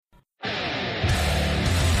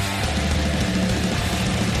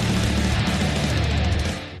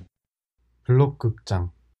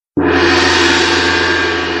블록극장.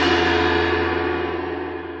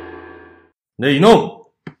 네, 이놈!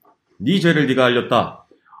 네 죄를 네가 알렸다.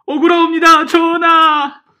 억울합니다,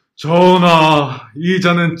 전하! 전하,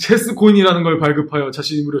 이자는 체스코인이라는 걸 발급하여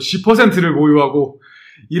자신이 무려 10%를 보유하고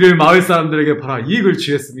이를 마을 사람들에게 팔아 이익을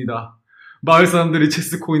취했습니다. 마을 사람들이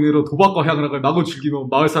체스코인으로 도박과 향락을 마구 즐기며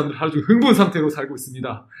마을 사람들 하루 종일 흥분 상태로 살고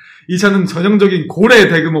있습니다. 이자는 전형적인 고래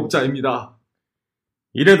대금업자입니다.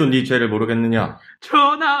 이래도 네 죄를 모르겠느냐?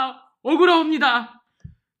 전하, 억울합니다.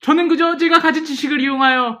 저는 그저 제가 가진 지식을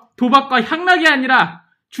이용하여 도박과 향락이 아니라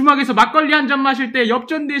주막에서 막걸리 한 잔 마실 때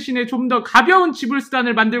엽전 대신에 좀 더 가벼운 지불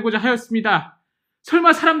수단을 만들고자 하였습니다.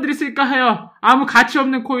 설마 사람들이 쓸까 하여 아무 가치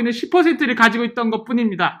없는 코인의 10%를 가지고 있던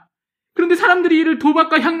것뿐입니다. 그런데 사람들이 이를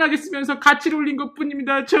도박과 향락에 쓰면서 가치를 올린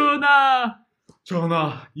것뿐입니다, 전하.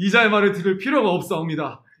 전하, 이자의 말을 들을 필요가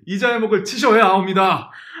없사옵니다. 이자의 목을 치셔야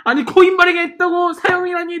하옵니다. 아니, 코인 발행했다고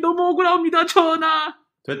사용이라니 너무 억울합니다, 전하.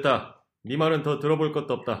 됐다. 네 말은 더 들어볼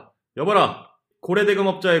것도 없다. 여봐라, 고래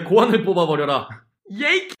대금업자의 고안을 뽑아버려라.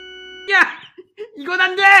 예이, 야, 이건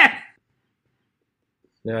안 돼!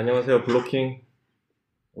 네, 안녕하세요. 블록킹.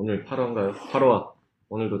 오늘 8화인가요? 8화.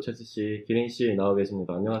 오늘도 체스씨, 기린씨 나와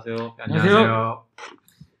계십니다. 안녕하세요. 네, 안녕하세요.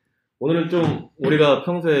 오늘은 좀 우리가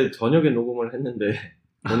평소에 저녁에 녹음을 했는데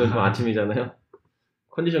오늘 좀 아침이잖아요.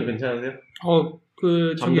 컨디션 괜찮으세요?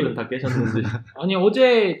 잠들은 다 깨셨는지. 아니,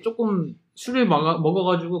 어제 조금 술을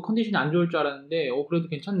먹어가지고 컨디션이 안 좋을 줄 알았는데 그래도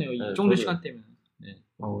괜찮네요. 이 네, 정도 시간대면. 네.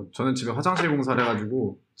 저는 집에 화장실 공사를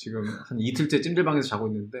해가지고 지금 한 이틀째 찜질방에서 자고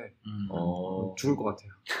있는데 죽을 것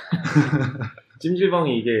같아요.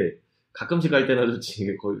 찜질방이 이게 가끔씩 갈 때나 좋지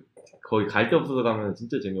이게 거의 갈 데 없어서 가면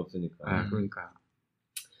진짜 재미없으니까. 그러니까요.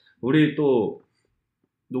 우리 또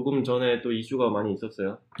녹음 전에 또 이슈가 많이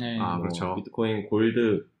있었어요. 네. 그렇죠. 비트코인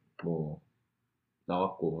골드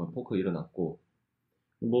나왔고 포크 일어났고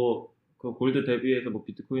그 골드 대비해서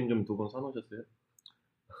비트코인 좀 두 번 사놓으셨어요?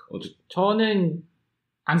 저는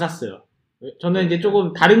안 샀어요. 저는 이제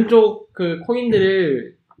조금 다른 쪽 그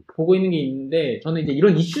코인들을 보고 있는 게 있는데 저는 이제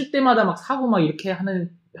이런 이슈 때마다 막 사고 막 이렇게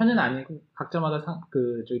하는 편은 아니고 각자마다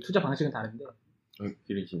저희 투자 방식은 다른데.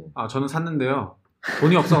 기리시네. 저는 샀는데요.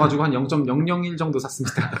 돈이 없어가지고 한 0.001 정도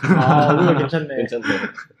샀습니다. 오늘 괜찮네. 괜찮네.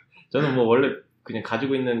 저는 원래 그냥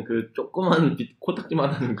가지고 있는 그 조그만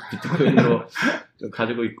코딱지만한 비트코인으로 좀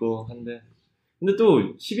가지고 있고 한데. 근데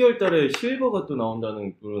또 12월 달에 실버가 또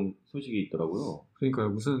나온다는 그런 소식이 있더라고요. 그러니까요.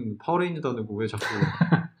 무슨 파워레인저도 아니고 왜 자꾸.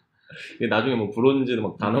 나중에 브론즈도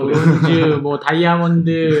막 다 나오겠어. 브론즈,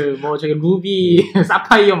 다이아몬드, 저기 루비,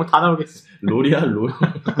 사파이어 다 나오겠어. 롤이야, 롤.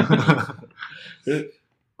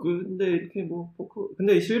 근데 이렇게 포크,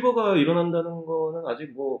 근데 실버가 일어난다는 거는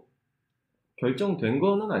아직 결정된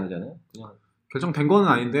거는 아니잖아요. 그냥. 결정된 거는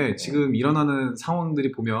아닌데 지금 일어나는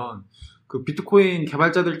상황들이 보면 그 비트코인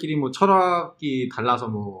개발자들끼리 철학이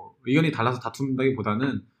달라서 의견이 달라서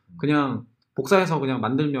다툰다기보다는 그냥 복사해서 그냥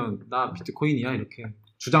만들면 나 비트코인이야 이렇게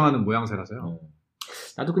주장하는 모양새라서요.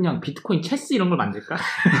 나도 그냥 비트코인 체스 이런 걸 만들까?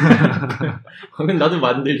 나도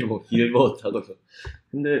만들지 길버 작아서.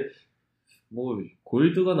 근데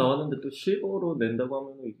골드가 나왔는데 또 실버로 낸다고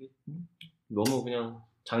하면 이게 너무 그냥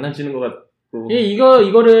장난치는 것 같고.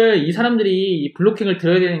 이거를 이 사람들이 이 블록킹을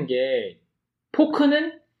들어야 되는 게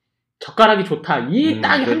포크는 젓가락이 좋다.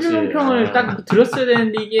 딱 한 줄 논평을 딱 들었어야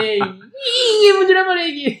되는데 이게 문제란 말이야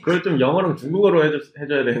이게. 그걸 좀 영어랑 중국어로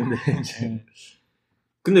해줘야 되는데.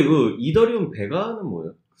 근데 이더리움 베가는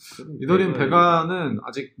뭐예요? 이더리움 베가는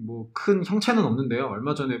아직 큰 형체는 없는데요.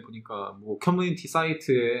 얼마 전에 보니까 커뮤니티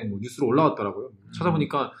사이트에 뉴스로 올라왔더라고요.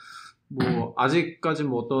 찾아보니까 아직까지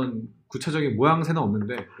어떤 구체적인 모양새는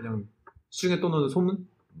없는데 그냥 시중에 떠도는 소문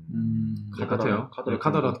같아요.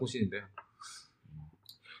 카더라 통신인데요.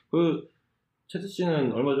 체스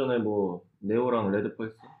씨는 얼마 전에 네오랑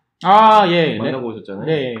레드펄스 예. 만나고 오셨잖아요.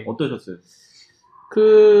 네. 어떠셨어요?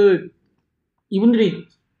 이분들이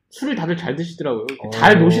술을 다들 잘 드시더라고요.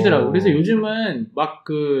 잘 노시더라고요. 그래서 요즘은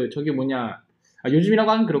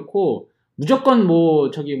요즘이라고 하긴 그렇고 무조건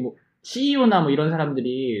CEO나 이런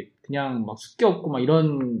사람들이 그냥 숙기 없고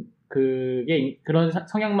이런 그런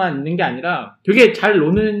성향만 있는 게 아니라 되게 잘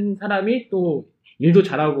노는 사람이 또 일도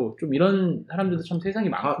잘하고 좀 이런 사람들도 참 세상에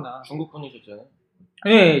많구나. 중국 분이셨잖아요.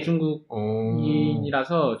 네,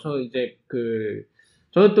 중국인이라서 저도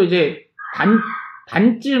또 이제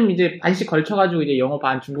반쯤 이제 반씩 걸쳐가지고 이제 영어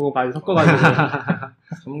반, 중국어 반 섞어가지고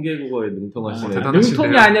 3개국어에 능통하시네.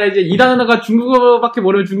 능통이 아니라 이제 이 단어가 중국어밖에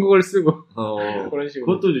모르면 중국어를 쓰고 그런 식으로.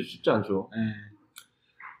 그것도 쉽지 않죠. 네.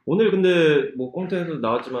 오늘 근데 꽁트에서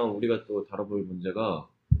나왔지만 우리가 또 다뤄볼 문제가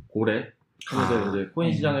고래. 그래서 이제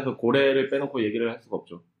코인 시장에서 고래를 빼놓고 얘기를 할 수가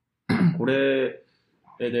없죠. 고래에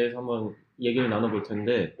대해서 한번 얘기를 나눠볼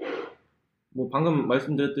텐데 뭐 방금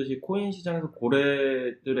말씀드렸듯이 코인 시장에서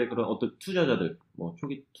고래들의 그런 어떤 투자자들, 뭐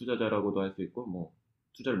초기 투자자라고도 할 수 있고, 뭐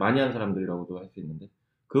투자를 많이 한 사람들이라고도 할 수 있는데,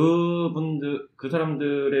 그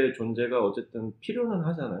사람들의 존재가 어쨌든 필요는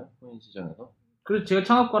하잖아요, 코인 시장에서. 그래서 제가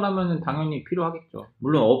창업가라면 당연히 필요하겠죠.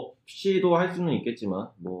 물론 없이도 할 수는 있겠지만,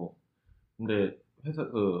 뭐 근데 회사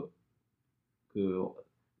그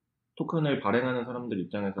토큰을 발행하는 사람들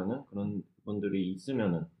입장에서는 그런 분들이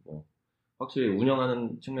있으면은 뭐 확실히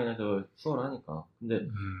운영하는 측면에서 수월하니까.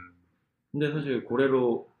 근데 사실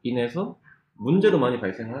고래로 인해서 문제도 많이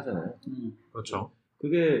발생을 하잖아요. 그렇죠.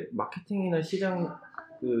 그게 마케팅이나 시장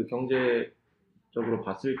그 경제적으로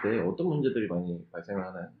봤을 때 어떤 문제들이 많이 발생을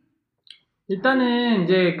하나요? 일단은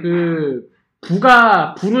이제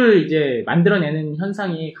불을 이제 만들어내는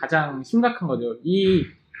현상이 가장 심각한 거죠. 이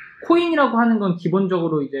코인이라고 하는 건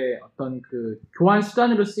기본적으로 이제 어떤 그 교환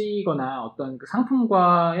수단으로 쓰이거나 어떤 그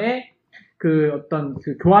상품과의 그 어떤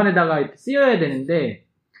그 교환에다가 이렇게 쓰여야 되는데,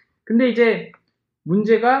 근데 이제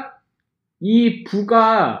문제가 이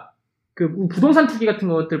부가 그 부동산 투기 같은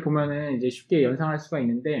것들 보면은 이제 쉽게 연상할 수가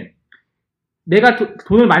있는데, 내가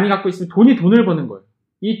돈을 많이 갖고 있으면 돈을 버는 거예요.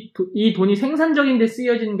 이 돈이 생산적인 데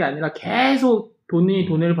쓰여지는 게 아니라 계속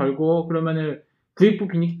돈을 벌고, 그러면은 부익부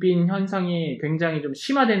빈익빈 현상이 굉장히 좀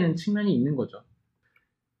심화되는 측면이 있는 거죠.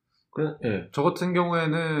 네. 저 같은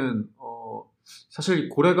경우에는 사실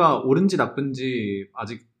고래가 옳은지 나쁜지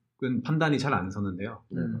아직은 판단이 잘 안 서는데요.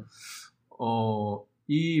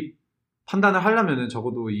 이 판단을 하려면은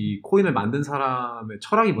적어도 이 코인을 만든 사람의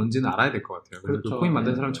철학이 뭔지는 알아야 될 것 같아요. 그래서 그렇죠. 그 코인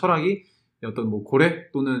만든 사람 철학이 어떤 뭐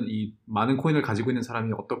고래 또는 이 많은 코인을 가지고 있는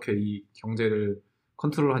사람이 어떻게 이 경제를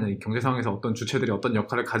컨트롤하냐, 이 경제 상황에서 어떤 주체들이 어떤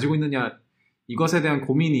역할을 가지고 있느냐, 이것에 대한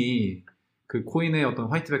고민이 그 코인의 어떤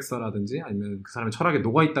화이트백서라든지 아니면 그 사람의 철학에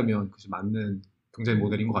녹아 있다면 그것이 맞는 경제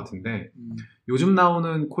모델인 것 같은데, 요즘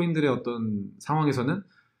나오는 코인들의 어떤 상황에서는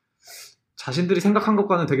자신들이 생각한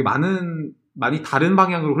것과는 되게 많이 다른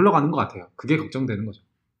방향으로 흘러가는 것 같아요. 그게 걱정되는 거죠.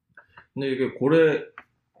 근데 이게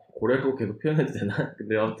고래라고 계속 표현해도 되나?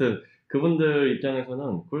 근데 아무튼 그분들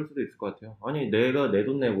입장에서는 그럴 수도 있을 것 같아요. 아니, 내가 내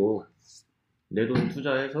돈 내고 내 돈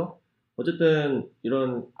투자해서 어쨌든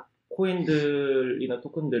이런 코인들이나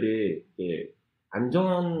토큰들이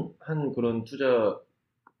안정한 그런 투자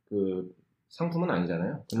그 상품은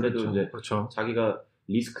아니잖아요. 근데도 그렇죠. 이제 그렇죠. 자기가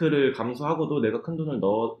리스크를 감수하고도 내가 큰 돈을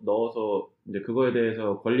넣어서 이제 그거에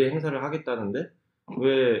대해서 권리 행사를 하겠다는데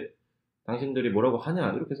왜 당신들이 뭐라고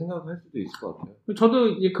하냐 이렇게 생각할 수도 있을 것 같아요. 저도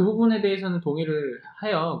이제 그 부분에 대해서는 동의를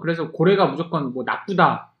해요. 그래서 고래가 무조건 뭐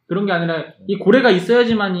나쁘다 그런 게 아니라 이 고래가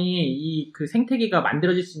있어야지만이 이 그 생태계가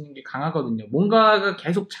만들어질 수 있는 게 강하거든요. 뭔가가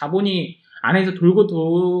계속 자본이 안에서 돌고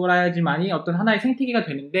돌아야지만이 어떤 하나의 생태계가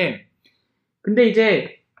되는데, 근데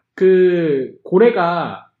이제 그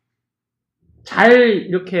고래가 잘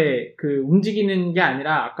이렇게 그 움직이는 게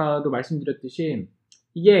아니라 아까도 말씀드렸듯이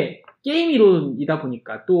이게 게임 이론이다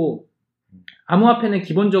보니까, 또 암호화폐는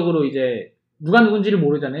기본적으로 이제 누가 누군지를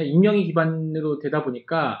모르잖아요. 익명이 기반으로 되다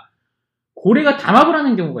보니까 고래가 담합을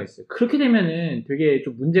하는 경우가 있어요. 그렇게 되면은 되게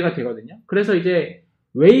좀 문제가 되거든요. 그래서 이제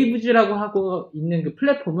웨이브즈라고 하고 있는 그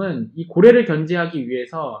플랫폼은 이 고래를 견제하기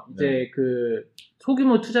위해서 이제 그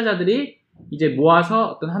소규모 투자자들이 이제 모아서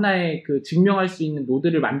어떤 하나의 그 증명할 수 있는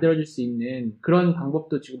노드를 만들어줄 수 있는 그런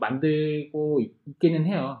방법도 지금 만들고 있기는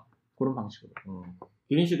해요. 그런 방식으로.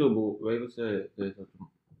 기린 씨도 뭐 웨이브스에 대해서 좀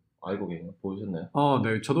알고 계세요? 보셨나요?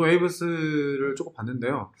 네. 저도 웨이브스를 조금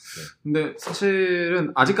봤는데요. 근데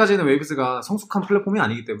사실은 아직까지는 웨이브스가 성숙한 플랫폼이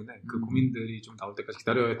아니기 때문에 그 고민들이 좀 나올 때까지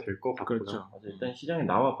기다려야 될 것 같고요. 그렇죠. 일단 시장에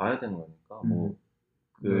나와 봐야 되는 거니까 뭐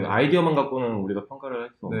그 아이디어만 갖고는 우리가 평가를 할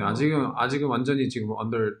수 없는. 네, 아직은 완전히 지금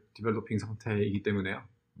under developing 상태이기 때문에요.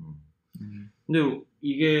 근데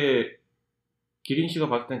이게 기린 씨가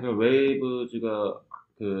봤을 땐 그 웨이브즈가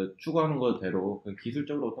그 추구하는 것대로 그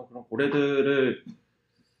기술적으로 어떤 그런 고래들을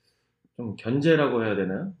좀 견제라고 해야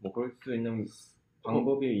되나요? 뭐 그럴 수 있는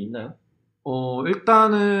방법이 있나요?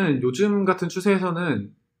 일단은 요즘 같은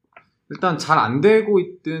추세에서는 일단 잘 안 되고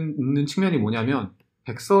있는 측면이 뭐냐면,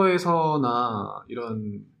 백서에서나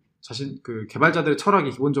이런 그 개발자들의 철학이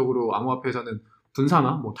기본적으로 암호화폐에서는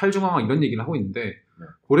분산화, 뭐 탈중앙화 이런 얘기를 하고 있는데,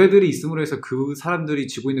 고래들이 있음으로 해서 그 사람들이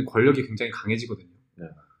쥐고 있는 권력이 굉장히 강해지거든요.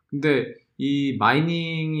 근데 이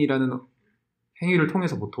마이닝이라는 행위를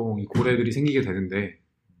통해서 보통 이 고래들이 생기게 되는데,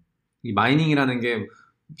 이 마이닝이라는 게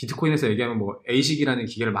비트코인에서 얘기하면 뭐 A식이라는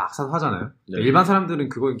기계를 막 사서 하잖아요. 일반 사람들은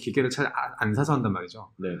그거 기계를 잘 안 사서 한단 말이죠.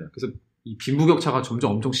 그래서 이 빈부격차가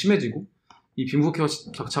점점 엄청 심해지고, 이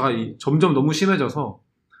빈부격차가 점점 너무 심해져서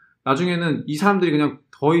나중에는 이 사람들이 그냥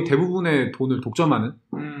거의 대부분의 돈을 독점하는.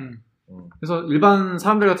 그래서 일반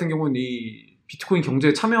사람들 같은 경우는 이 비트코인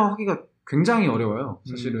경제에 참여하기가 굉장히 어려워요,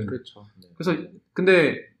 사실은. 그렇죠. 그래서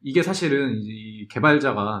근데 이게 사실은 이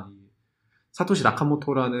개발자가 사토시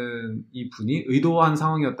나카모토라는 이 분이 의도한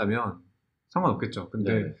상황이었다면 상관없겠죠.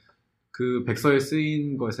 근데 네. 그 백서에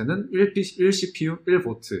쓰인 것에는 1CPU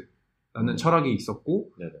 1보트라는 철학이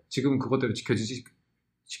있었고 네. 지금 그것대로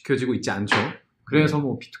지켜지고 있지 않죠. 그래서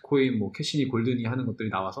뭐 비트코인, 뭐 캐시니, 골드니 하는 것들이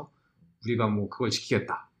나와서 우리가 뭐 그걸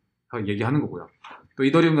지키겠다 하고 얘기하는 거고요. 또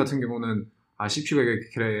이더리움 같은 경우는 CPU가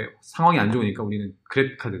상황이 안 좋으니까 우리는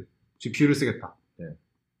그래픽 카드, GPU를 쓰겠다. 네.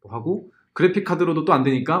 하고 그래픽 카드로도 또 안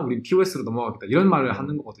되니까 우리 POS로 넘어가겠다. 이런 말을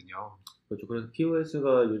하는 거거든요. 그렇죠. 그래서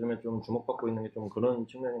POS가 요즘에 좀 주목받고 있는 게 좀 그런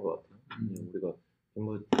측면인 것 같아요. 우리가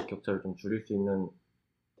빈부 격차를 좀 줄일 수 있는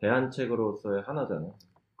대안책으로서의 하나잖아요.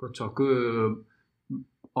 그렇죠.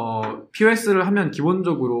 POS를 하면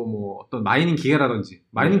기본적으로 뭐 어떤 마이닝 기계라든지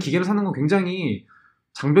마이닝 기계를 사는 건 굉장히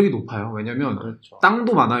장벽이 높아요. 왜냐면 그렇죠.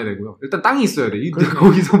 땅도 많아야 되고요. 일단 땅이 있어야 돼.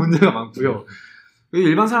 거기서 문제가 많고요.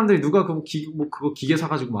 일반 사람들이 누가 그거 기계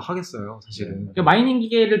사가지고 막 하겠어요, 사실은. 그러니까 마이닝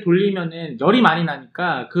기계를 돌리면은 열이 많이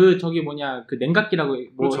나니까 그 냉각기라고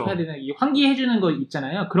뭐 그렇죠. 해야 되나 이 환기해주는 거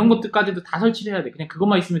있잖아요. 그런 것들까지도 다 설치를 해야 돼. 그냥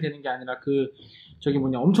그것만 있으면 되는 게 아니라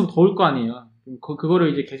엄청 더울 거 아니에요.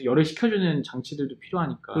 그거를 이제 계속 열을 식혀주는 장치들도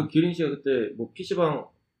필요하니까. 그 기린 씨가 그때 뭐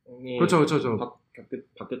PC방이 그렇죠.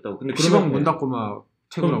 바뀌었다고. 근데 PC방 문 닫고 막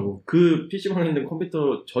채굴하고. 그 PC방에 있는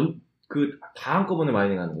컴퓨터 다 한꺼번에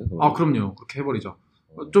마이닝하는 거예요? 그럼요. 그렇게 해버리죠.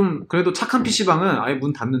 좀 그래도 착한 PC방은 아예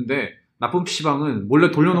문 닫는데 나쁜 PC방은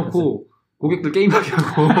몰래 돌려놓고 고객들 게임하게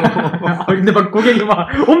하고. 근데 막 고객이 막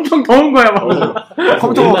엄청 더운 거야, 막.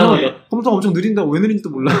 컴퓨터가 엄청 느린다고 왜 느린지도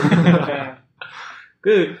몰라.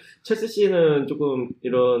 그 체스 씨는 조금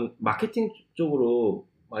이런 마케팅 쪽으로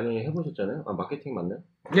많이 해보셨잖아요. 마케팅 맞나요?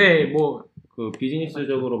 네, 뭐 그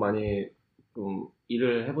비즈니스적으로 많이 좀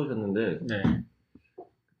일을 해보셨는데 네.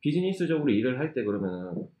 비즈니스적으로 일을 할 때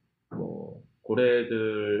그러면은 뭐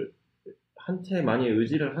고래들한테 많이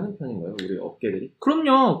의지를 하는 편인가요? 우리 업계들이?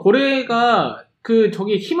 그럼요. 고래가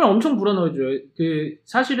힘을 엄청 불어넣어줘요.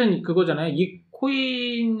 사실은 그거잖아요. 이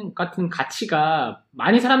코인 같은 가치가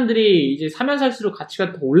많이 사람들이 이제 사면 살수록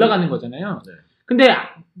가치가 더 올라가는 거잖아요. 네. 근데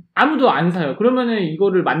아무도 안 사요. 그러면은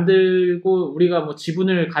이거를 만들고 우리가 뭐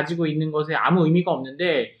지분을 가지고 있는 것에 아무 의미가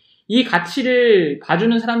없는데 이 가치를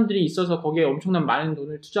봐주는 사람들이 있어서 거기에 엄청난 많은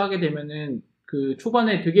돈을 투자하게 되면은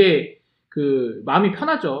초반에 되게 마음이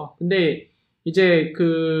편하죠. 근데 이제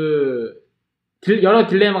여러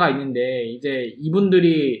딜레마가 있는데 이제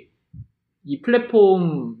이분들이 이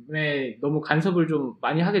플랫폼에 너무 간섭을 좀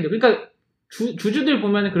많이 하게 돼요. 그러니까 주주들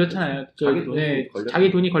보면은 그렇잖아요.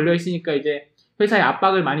 자기 돈이 걸려 있으니까 이제 회사에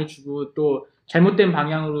압박을 많이 주고 또 잘못된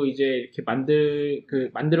방향으로 이제 이렇게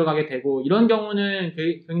만들어가게 되고 이런 경우는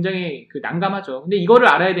굉장히 난감하죠. 근데 이거를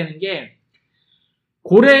알아야 되는 게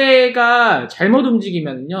고래가 잘못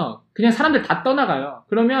움직이면요 그냥 사람들 다 떠나가요.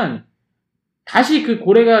 그러면 다시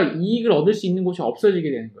고래가 이익을 얻을 수 있는 곳이 없어지게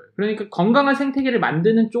되는 거예요. 그러니까 건강한 생태계를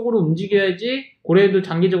만드는 쪽으로 움직여야지 고래도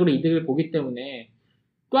장기적으로 이득을 보기 때문에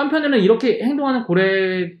또 한편으로는 이렇게 행동하는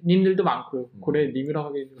고래님들도 많고요. 고래님이라고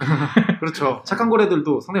하기 좀. 그렇죠. 착한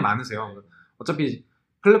고래들도 상당히 많으세요. 어차피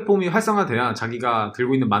플랫폼이 활성화돼야 자기가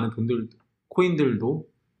들고 있는 많은 코인들도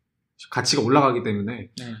가치가 올라가기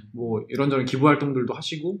때문에 뭐 이런저런 기부 활동들도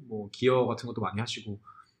하시고 뭐 기여 같은 것도 많이 하시고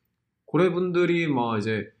고래분들이 뭐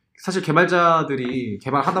이제 사실 개발자들이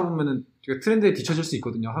개발하다 보면은 트렌드에 뒤처질 수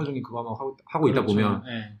있거든요. 하루 종일 그거만 하고 있다 그렇죠. 보면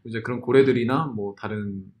이제 그런 고래들이나 뭐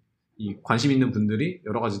다른 이 관심 있는 분들이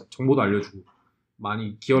여러 가지 정보도 알려주고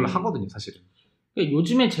많이 기여를 하거든요, 사실은. 그러니까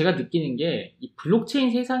요즘에 제가 느끼는 게 이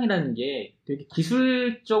블록체인 세상이라는 게 되게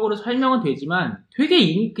기술적으로 설명은 되지만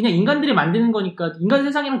되게 그냥 인간들이 만드는 거니까 인간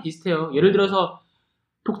세상이랑 비슷해요. 예를 들어서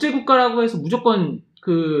독재 국가라고 해서 무조건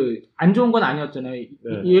안 좋은 건 아니었잖아요.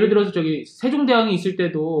 네. 예를 들어서 세종대왕이 있을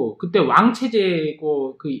때도 그때 왕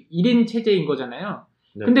체제고 1인 체제인 거잖아요.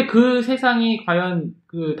 네. 근데 그 세상이 과연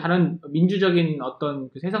다른 민주적인 어떤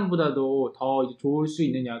세상보다도 더 이제 좋을 수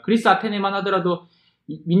있느냐. 그리스 아테네만 하더라도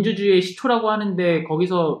민주주의의 시초라고 하는데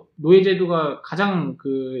거기서 노예제도가 가장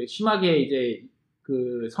심하게 이제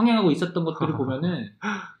성행하고 있었던 것들을 보면은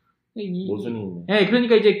모순이 있네. 네,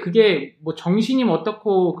 그러니까 이제 그게 뭐 정신이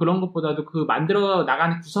어떻고 그런 것보다도 만들어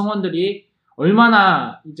나가는 구성원들이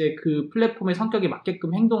얼마나 이제 플랫폼의 성격에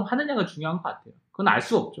맞게끔 행동하느냐가 중요한 것 같아요. 그건 알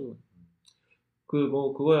수 없죠.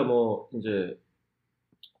 그거야 뭐 이제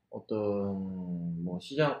어떤 뭐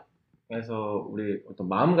시장에서 우리 어떤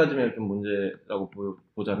마음가짐의 좀 문제라고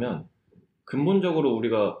보자면 근본적으로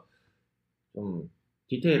우리가 좀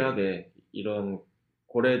디테일하게 이런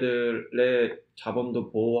고래들의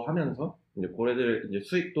자본도 보호하면서 이제 고래들 이제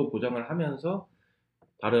수익도 보장을 하면서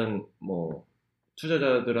다른 뭐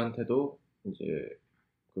투자자들한테도 이제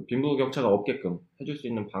그 빈부격차가 없게끔 해줄 수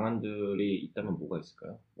있는 방안들이 있다면 뭐가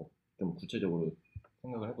있을까요? 좀 구체적으로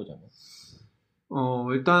생각을 해보자면.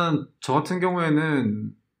 일단 저 같은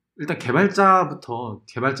경우에는 일단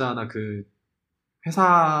개발자나 그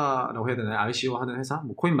회사라고 해야 되나요? ICO 하는 회사,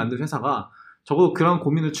 뭐 코인 만든 회사가 적어도 그런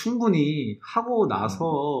고민을 충분히 하고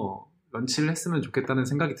나서 런치를 했으면 좋겠다는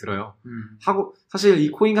생각이 들어요. 사실 이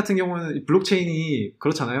코인 같은 경우는 이 블록체인이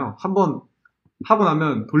그렇잖아요. 한번 하고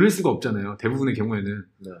나면 돌릴 수가 없잖아요. 대부분의 경우에는.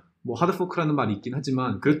 네. 뭐 하드포크라는 말이 있긴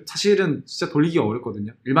하지만 사실은 진짜 돌리기가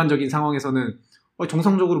어렵거든요. 일반적인 상황에서는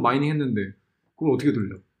정상적으로 마이닝 했는데 그걸 어떻게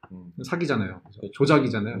돌려? 사기잖아요.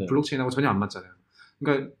 조작이잖아요. 네. 블록체인하고 전혀 안 맞잖아요.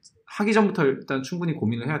 그러니까 하기 전부터 일단 충분히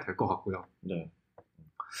고민을 해야 될 것 같고요. 네.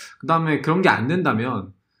 그 다음에 그런 게 안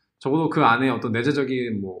된다면 적어도 그 안에 어떤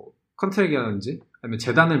내재적인 뭐 컨트랙이라든지 아니면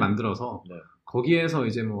재단을 만들어서 네. 거기에서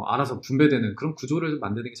이제 뭐 알아서 분배되는 그런 구조를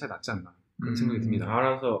만드는 게 제일 낫지 않나 그런 생각이 듭니다.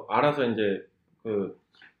 알아서 이제 그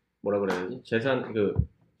뭐라 그래야지 재산 그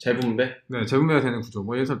재분배? 네, 재분배가 되는 구조.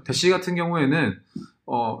 뭐 예를 들어서 대시 같은 경우에는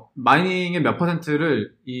마이닝의 몇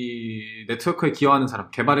퍼센트를 이 네트워크에 기여하는 사람,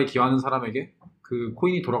 개발에 기여하는 사람에게 그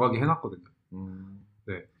코인이 돌아가게 해놨거든요.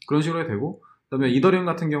 네, 그런 식으로 해야 되고, 그다음에 이더리움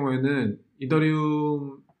같은 경우에는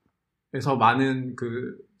이더리움에서 많은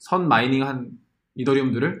그 선 마이닝한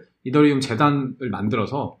이더리움들을 이더리움 재단을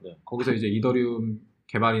만들어서 네. 거기서 이제 이더리움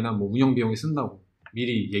개발이나 뭐 운영 비용이 쓴다고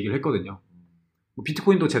미리 얘기를 했거든요. 뭐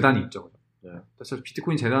비트코인도 재단이 있죠. 네. 사실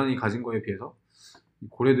비트코인 재단이 가진 거에 비해서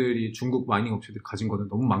고래들이 중국 마이닝 업체들이 가진 거는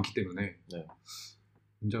너무 많기 때문에 네.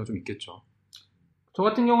 문제가 좀 있겠죠. 저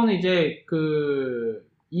같은 경우는 이제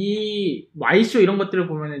뭐 ICO 이런 것들을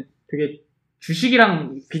보면은 되게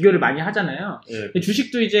주식이랑 비교를 많이 하잖아요. 네.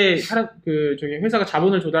 주식도 이제 저기 회사가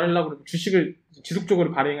자본을 조달하려고 그러면 주식을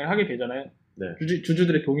지속적으로 발행을 하게 되잖아요. 네.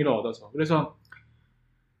 주주들의 동의를 얻어서. 그래서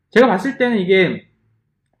제가 봤을 때는 이게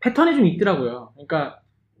패턴이 좀 있더라고요. 그러니까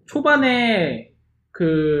초반에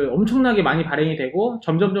엄청나게 많이 발행이 되고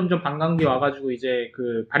점점 반감기 와가지고 이제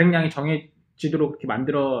그 발행량이 정해지도록 이렇게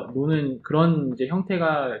만들어 놓는 그런 이제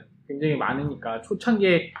형태가 굉장히 많으니까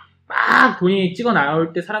초창기에 막 돈이 찍어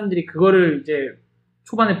나올 때 사람들이 그거를 이제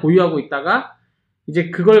초반에 보유하고 있다가 이제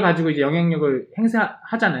그걸 가지고 이제 영향력을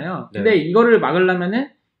행사하잖아요. 근데 네. 이거를 막으려면은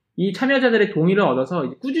이 참여자들의 동의를 얻어서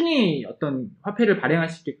이제 꾸준히 어떤 화폐를 발행할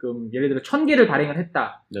수 있게끔 예를 들어 1000개를 발행을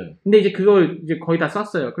했다. 네. 근데 이제 그걸 이제 거의 다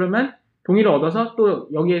썼어요. 그러면 동의를 얻어서 또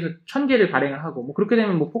여기에서 1000개를 발행을 하고 뭐 그렇게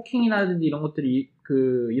되면 뭐 포킹이라든지 이런 것들이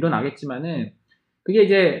일어나겠지만은 그게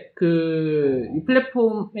이제 이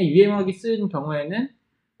플랫폼에 유행하게 쓴 경우에는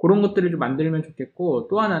그런 것들을 좀 만들면 좋겠고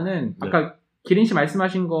또 하나는 아까 기린 씨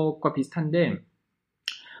말씀하신 것과 비슷한데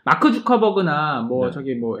마크 주커버그나 뭐 네.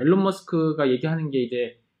 저기 뭐 앨런 머스크가 얘기하는 게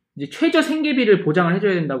이제 최저 생계비를 보장을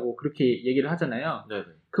해줘야 된다고 그렇게 얘기를 하잖아요. 네.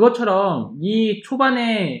 그것처럼 이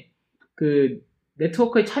초반에 그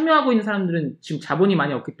네트워크에 참여하고 있는 사람들은 지금 자본이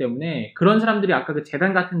많이 없기 때문에 그런 사람들이 아까 그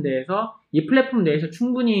재단 같은 데에서 이 플랫폼 내에서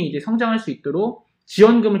충분히 이제 성장할 수 있도록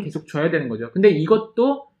지원금을 계속 줘야 되는 거죠. 근데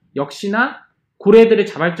이것도 역시나 고래들의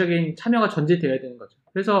자발적인 참여가 전제되어야 되는 거죠.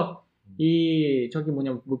 그래서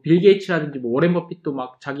뭐 빌 게이츠라든지 뭐 워렌 버핏도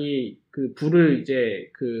막 자기 그 부를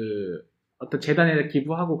이제 어떤 재단에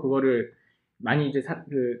기부하고 그거를 많이 이제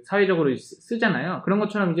사회적으로 쓰잖아요. 그런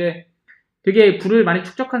것처럼 이제 되게 부를 많이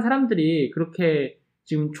축적한 사람들이 그렇게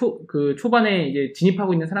지금 초반에 이제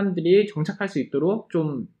진입하고 있는 사람들이 정착할 수 있도록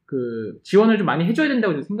좀 지원을 좀 많이 해줘야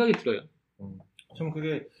된다고 생각이 들어요. 참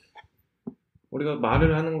그게 우리가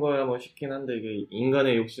말을 하는 거야 뭐 쉽긴 한데 이게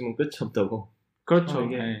인간의 욕심은 끝이 없다고. 그렇죠.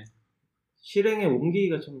 이게 네. 실행에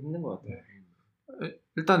옮기기가 좀 힘든 것 같아요.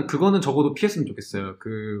 일단 그거는 적어도 피했으면 좋겠어요.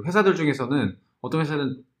 그 회사들 중에서는 어떤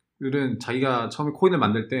회사들은 자기가 처음에 코인을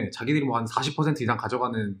만들 때 자기들이 뭐 한 40% 이상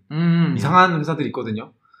가져가는 이상한 회사들이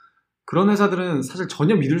있거든요. 그런 회사들은 사실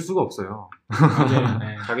전혀 믿을 수가 없어요.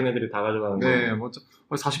 네. 자기네들이 다 가져가는 거. 네, 뭐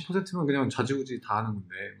 40%면 그냥 좌지우지 다 하는 건데,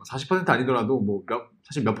 40% 아니더라도 뭐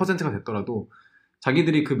사실 몇 퍼센트가 됐더라도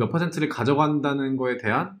자기들이 그 몇 퍼센트를 가져간다는 거에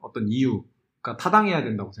대한 어떤 이유가 타당해야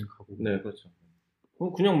된다고 생각하고. 네, 그렇죠.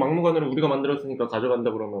 그냥 막무가내로 우리가 만들었으니까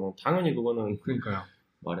가져간다 그러면 당연히 그거는 그러니까요.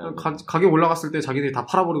 말이 안 돼. 가격 올라갔을 때 자기들이 다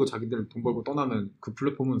팔아버리고 자기들 돈 벌고 떠나면 그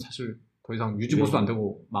플랫폼은 사실 더 이상 유지보수도 안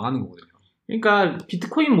되고 망하는 거거든요. 그러니까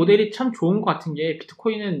비트코인 모델이 참 좋은 것 같은 게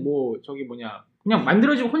비트코인은 그냥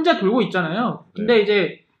만들어지고 혼자 돌고 있잖아요. 근데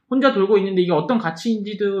이제 혼자 돌고 있는데 이게 어떤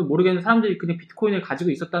가치인지도 모르겠는 사람들이 그냥 비트코인을 가지고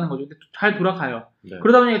있었다는 거죠. 근데 잘 돌아가요. 네.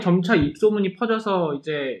 그러다 보니까 점차 입소문이 퍼져서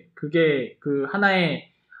이제 그게 하나의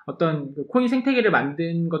어떤 코인 생태계를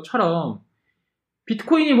만든 것처럼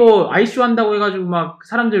비트코인이 뭐 ICO 한다고 해가지고 막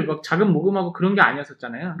사람들 막 자금 모금하고 그런 게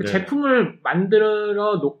아니었었잖아요. 그 제품을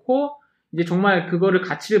만들어 놓고 이제 정말 그거를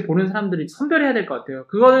가치를 보는 사람들이 선별해야 될 것 같아요.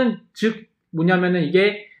 그거는 즉 뭐냐면은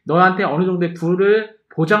이게 너한테 어느 정도의 부를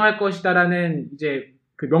보장할 것이다라는 이제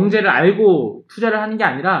그 명제를 알고 투자를 하는 게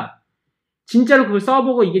아니라 진짜로 그걸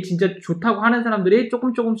써보고 이게 진짜 좋다고 하는 사람들이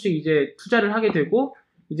조금씩 이제 투자를 하게 되고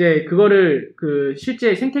이제 그거를 그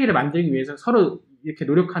실제 생태계를 만들기 위해서 서로 이렇게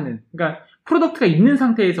노력하는, 그러니까 프로덕트가 있는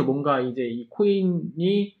상태에서 뭔가 이제 이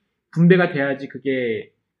코인이 분배가 돼야지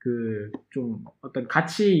그게 그 좀 어떤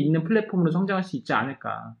가치 있는 플랫폼으로 성장할 수 있지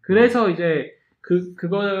않을까. 그래서 이제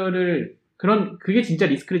그거를 그게 진짜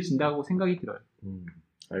리스크를 진다고 생각이 들어요.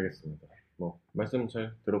 알겠습니다. 뭐 말씀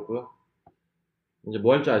잘 들었고요. 이제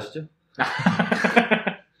뭐 할 줄 아시죠?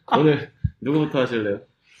 오늘 누구부터 하실래요?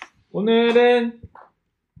 오늘은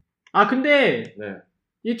근데 네.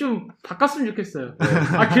 이게 좀 바꿨으면 좋겠어요.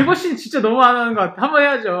 길버 씨는 진짜 너무 안 하는 것 같아. 한번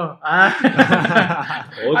해야죠.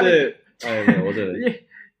 어제.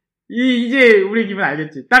 이제 우리 기분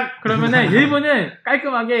알겠지. 딱 그러면은 1부는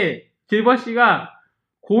깔끔하게 길버 씨가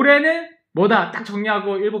고래는 뭐다 딱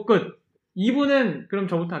정리하고 1부 끝. 2부는 그럼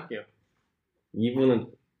저부터 할게요. 2부는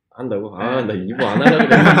한다고? 나 2부 안 하려고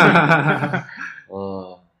그랬는데.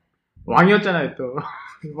 왕이었잖아요 또.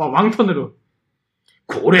 왕턴으로.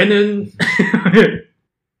 고래는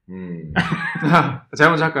제가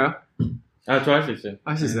먼저 할까요? 저 할 수 있어요.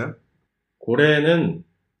 할 수 있어요? 고래는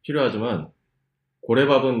필요하지만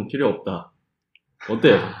고래밥은 필요 없다.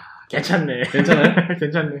 어때요? 괜찮네. 괜찮아요?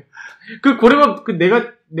 괜찮네. 그 고래밥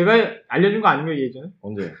내가 알려준 거 아닌가요 예전에?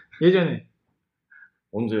 언제? 예전에.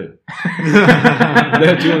 언제?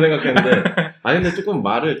 내가 지금 생각했는데. 근데 조금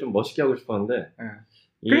말을 좀 멋있게 하고 싶었는데.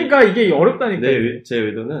 그러니까 이게 어렵다니까요. 제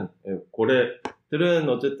의도는 고래들은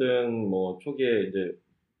어쨌든 뭐 초기에 이제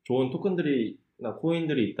좋은 토큰들이나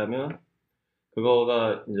코인들이 있다면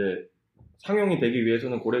그거가 이제 상용이 되기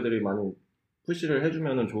위해서는 고래들이 많이 푸시를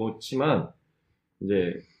해주면은 좋지만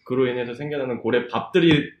이제 그로 인해서 생겨나는 고래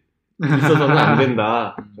밥들이 있어서는 안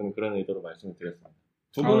된다. 저는 그런 의도로 말씀을 드렸습니다.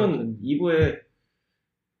 두 분은 2부에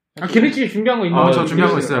기르치 준비한 거 있나요? 저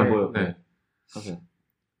준비한 거 있어요. 뭐요? 네. 하세요.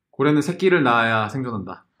 고래는 새끼를 낳아야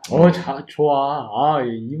생존한다. 좋아.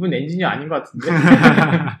 이분 엔지니어 아닌 것 같은데.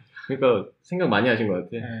 그러니까 생각 많이 하신 것 같아.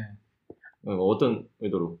 네. 어떤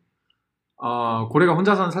의도로? 고래가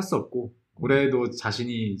혼자서는 살 수 없고, 고래도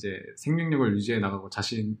자신이 이제 생명력을 유지해 나가고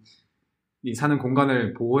자신이 사는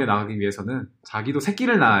공간을 보호해 나가기 위해서는 자기도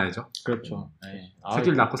새끼를 낳아야죠. 그렇죠. 네.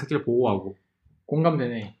 새끼를 낳고 새끼를 보호하고.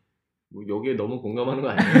 공감되네. 뭐 여기에 너무 공감하는 거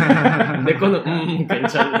아니에요? 내 거는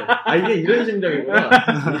괜찮네. 이게 이런 심정이구나.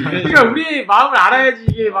 그러니까 우리 마음을 알아야지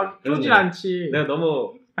이게 막 쫄진 않지. 내가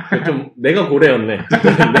너무 내가 고래였네.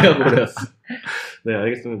 내가 고래였어. 네,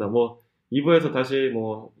 알겠습니다. 뭐 2부에서 다시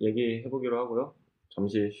뭐 얘기해보기로 하고요.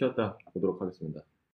 잠시 쉬었다 보도록 하겠습니다.